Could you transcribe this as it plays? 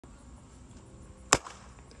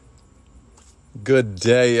Good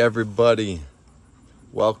day, everybody.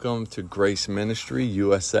 Welcome to Grace-Ministry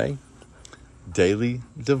USA Daily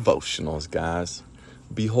Devotionals, guys.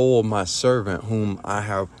 Behold my servant whom I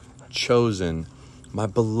have chosen, my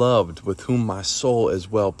beloved with whom my soul is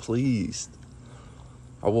well pleased.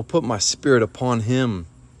 I will put my spirit upon him,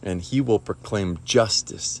 and he will proclaim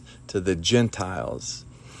justice to the Gentiles.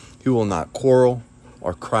 He will not quarrel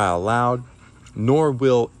or cry aloud, nor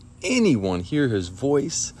will anyone hear his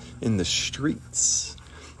voice in the streets.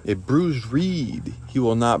 A bruised reed he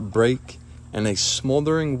will not break, and a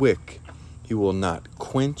smoldering wick he will not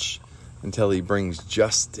quench until he brings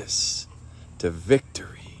justice to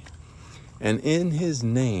victory. And in his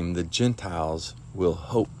name the Gentiles will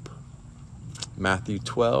hope. Matthew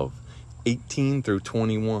 12:18 through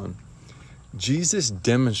 21. Jesus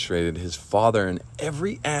demonstrated his Father in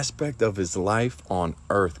every aspect of his life on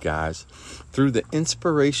earth, guys. Through the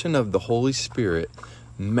inspiration of the Holy Spirit,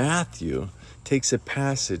 Matthew takes a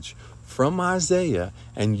passage from Isaiah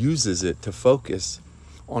and uses it to focus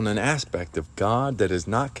on an aspect of God that is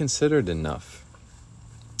not considered enough.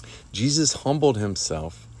 Jesus humbled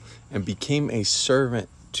himself and became a servant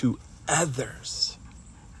to others.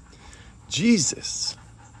 Jesus,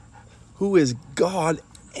 who is God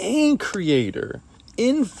and Creator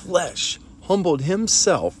in flesh, humbled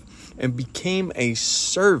himself and became a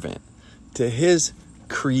servant to his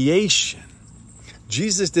creation.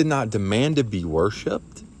 Jesus did not demand to be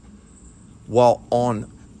worshiped while on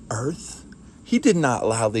earth. He did not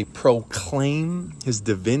loudly proclaim his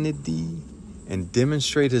divinity and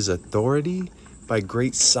demonstrate his authority by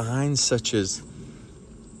great signs such as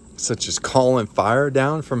calling fire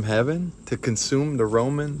down from heaven to consume the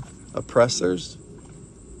Roman oppressors.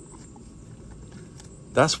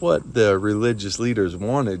 That's what the religious leaders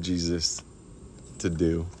wanted Jesus to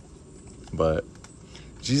do. But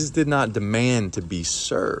Jesus did not demand to be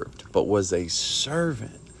served, but was a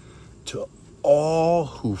servant to all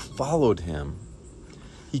who followed him.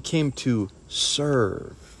 He came to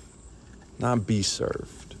serve, not be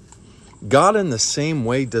served. God in the same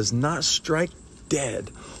way does not strike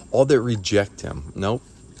dead all that reject him. Nope,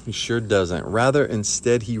 he sure doesn't. Rather,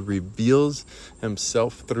 instead, he reveals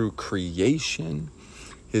himself through creation,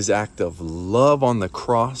 his act of love on the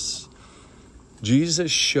cross.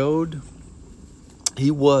 Jesus showed he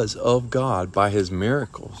was of God by his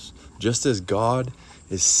miracles. Just as God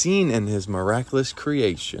is seen in his miraculous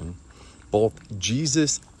creation, both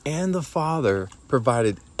Jesus and the Father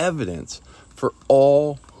provided evidence for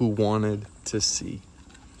all who wanted to see.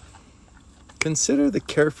 Consider the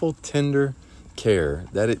careful, tender care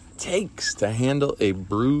that it takes to handle a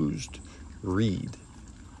bruised reed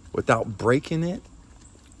without breaking it,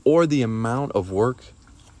 or the amount of work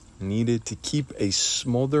needed to keep a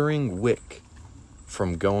smoldering wick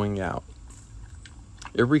from going out.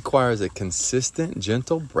 It requires a consistent,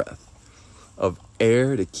 gentle breath of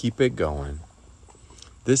air to keep it going.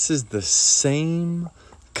 This is the same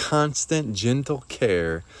constant, gentle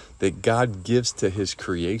care that God gives to his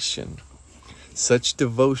creation. Such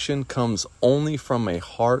devotion comes only from a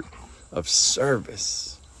heart of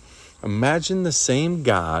service. Imagine the same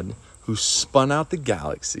God who spun out the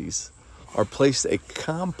galaxies or placed a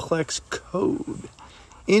complex code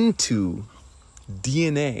into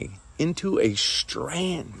DNA, into a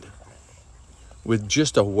strand with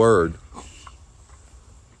just a word.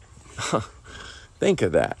 Think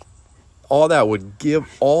of that. All that would give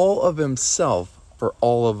all of himself for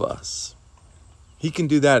all of us. He can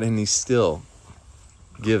do that, and he still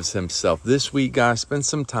gives himself. This week, guys, spend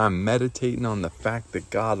some time meditating on the fact that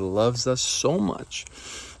God loves us so much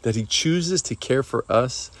that he chooses to care for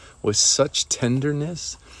us with such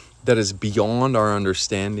tenderness that is beyond our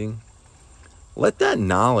understanding. Let that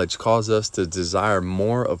knowledge cause us to desire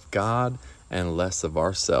more of God and less of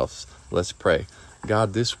ourselves. Let's pray.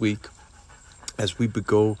 God, this week, as we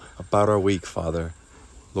go about our week, Father,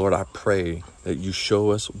 Lord, I pray that you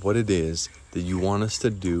show us what it is that you want us to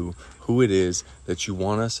do, who it is that you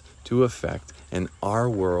want us to affect in our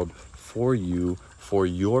world for you, for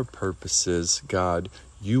your purposes. God,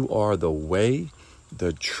 you are the way,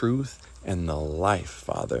 the truth, and the life,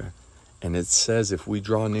 Father. And it says if we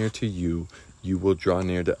draw near to you, you will draw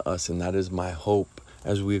near to us. And that is my hope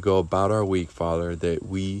as we go about our week, Father, that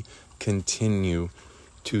we continue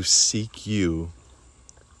to seek you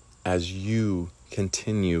as you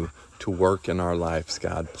continue to work in our lives,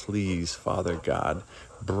 God. Please, Father God,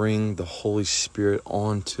 bring the Holy Spirit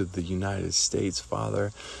onto the United States,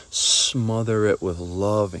 Father. Smother it with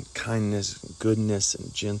love and kindness and goodness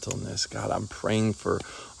and gentleness. God, I'm praying for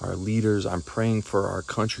our leaders. I'm praying for our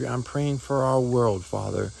country. I'm praying for our world,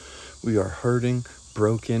 Father. We are hurting.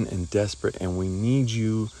 broken and desperate, and we need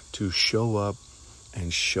you to show up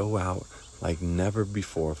and show out like never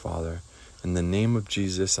before, Father. In the name of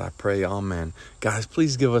Jesus, I pray, amen. Guys,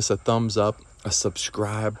 please give us a thumbs up, a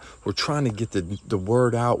subscribe. We're trying to get the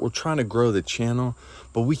word out. We're trying to grow the channel,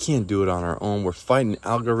 but we can't do it on our own. We're fighting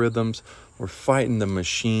algorithms. We're fighting the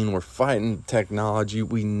machine. We're fighting technology.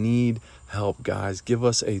 We need help, guys. Give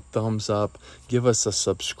us a thumbs up. Give us a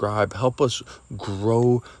subscribe. Help us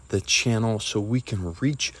grow the channel so we can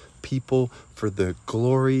reach people for the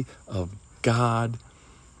glory of God,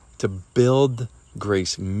 to build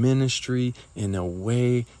Grace Ministry in a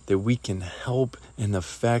way that we can help and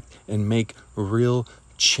affect and make real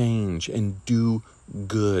change and do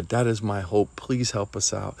good. That is my hope. Please help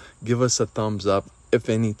us out. Give us a thumbs up. If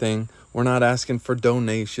anything, we're not asking for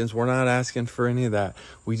donations. We're not asking for any of that.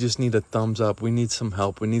 We just need a thumbs up. We need some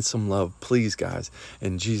help. We need some love. Please, guys,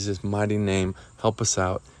 in Jesus' mighty name, help us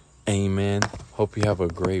out. Amen. Hope you have a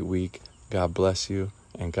great week. God bless you,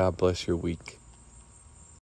 and God bless your week.